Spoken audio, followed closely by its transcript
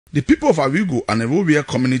The people of Avbuigo and Evbowie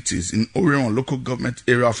Communities in Orhionmwon local government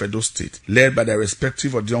area of Edo State, led by their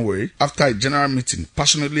respective Orhionmwon, after a general meeting,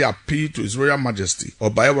 passionately appealed to His Royal Majesty,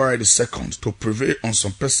 Oba Ewuare the Second, to prevail on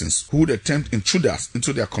some persons who would attempt intruders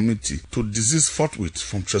into their community to desist forthwith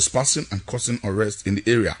from trespassing and causing unrest in the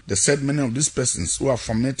area. They said many of these persons who are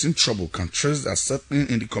fomenting trouble can trace their settling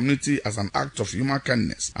in the community as an act of human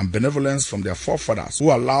kindness and benevolence from their forefathers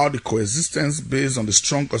who allowed the coexistence based on the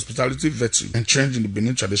strong hospitality virtue entrenched in the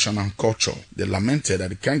Benin tradition and culture. They lamented that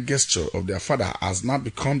the kind gesture of their father has now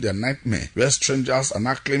become their nightmare, where strangers are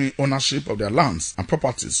now claiming ownership of their lands and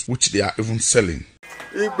properties, which they are even selling.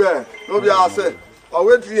 Igbe no be ase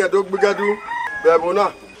owe ti yen do gbegadu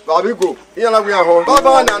bebuna Avbuigo iyan la gbe ho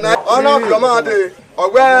baba nana ona bioma de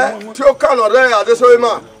ogbe ti o kan ore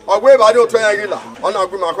adesoyima ogbe ibadi o twen yila ona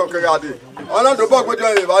gbe ma kon kere ade ona do bo gbejo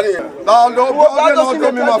yin ibadi la lo bo no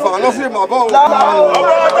do mi ma fa no si ma bo.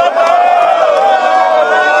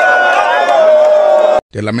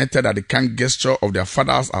 They lamented that the kind gesture of their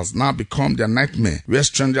fathers has now become their nightmare, where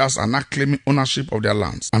strangers are now claiming ownership of their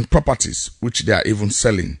lands and properties, which they are even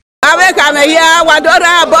selling. Avbuigo,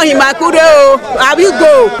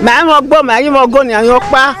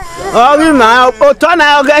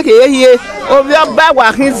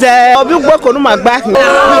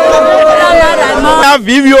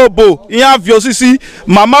 Avbiugo,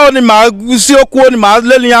 mama oni ma si oku oni ma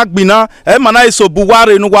leli agbina, mana iso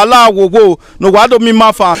buware nu wala wowo, nu wado mi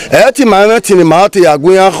ma fa. Ti ma rántí ni ma ti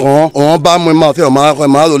agun yan kan, on ba mo ma fe o ma ko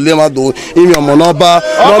ma lo le ma do, imi Omon N'Oba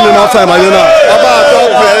no mi ma fa ma yona.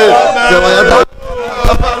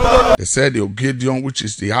 They said the Ogidigan, which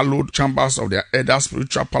is the hallowed chambers of their elder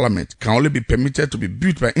spiritual parliament, can only be permitted to be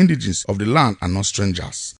built by indigenes of the land and not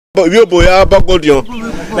strangers.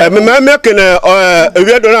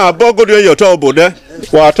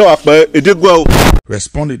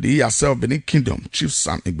 Responded, the yourself Benin Kingdom Chief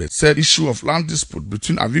Sam Egbe said issue of land dispute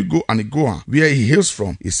between Avbuigo and Igoa, where he hails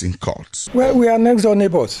from, is in court. Well, we are next door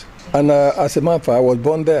neighbors, and as a matter of fact, I was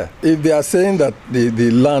born there. If they are saying that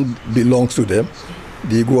the land belongs to them,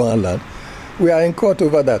 the Igoan land, we are in court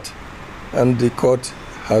over that, and the court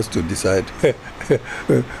has to decide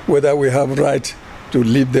whether we have right to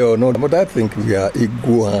live there or not. But I think we are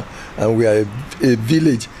Igoan, and we are a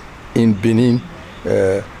village in Benin.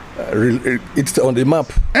 It's on the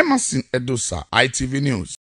map. Emmason, Edosa, ITV News.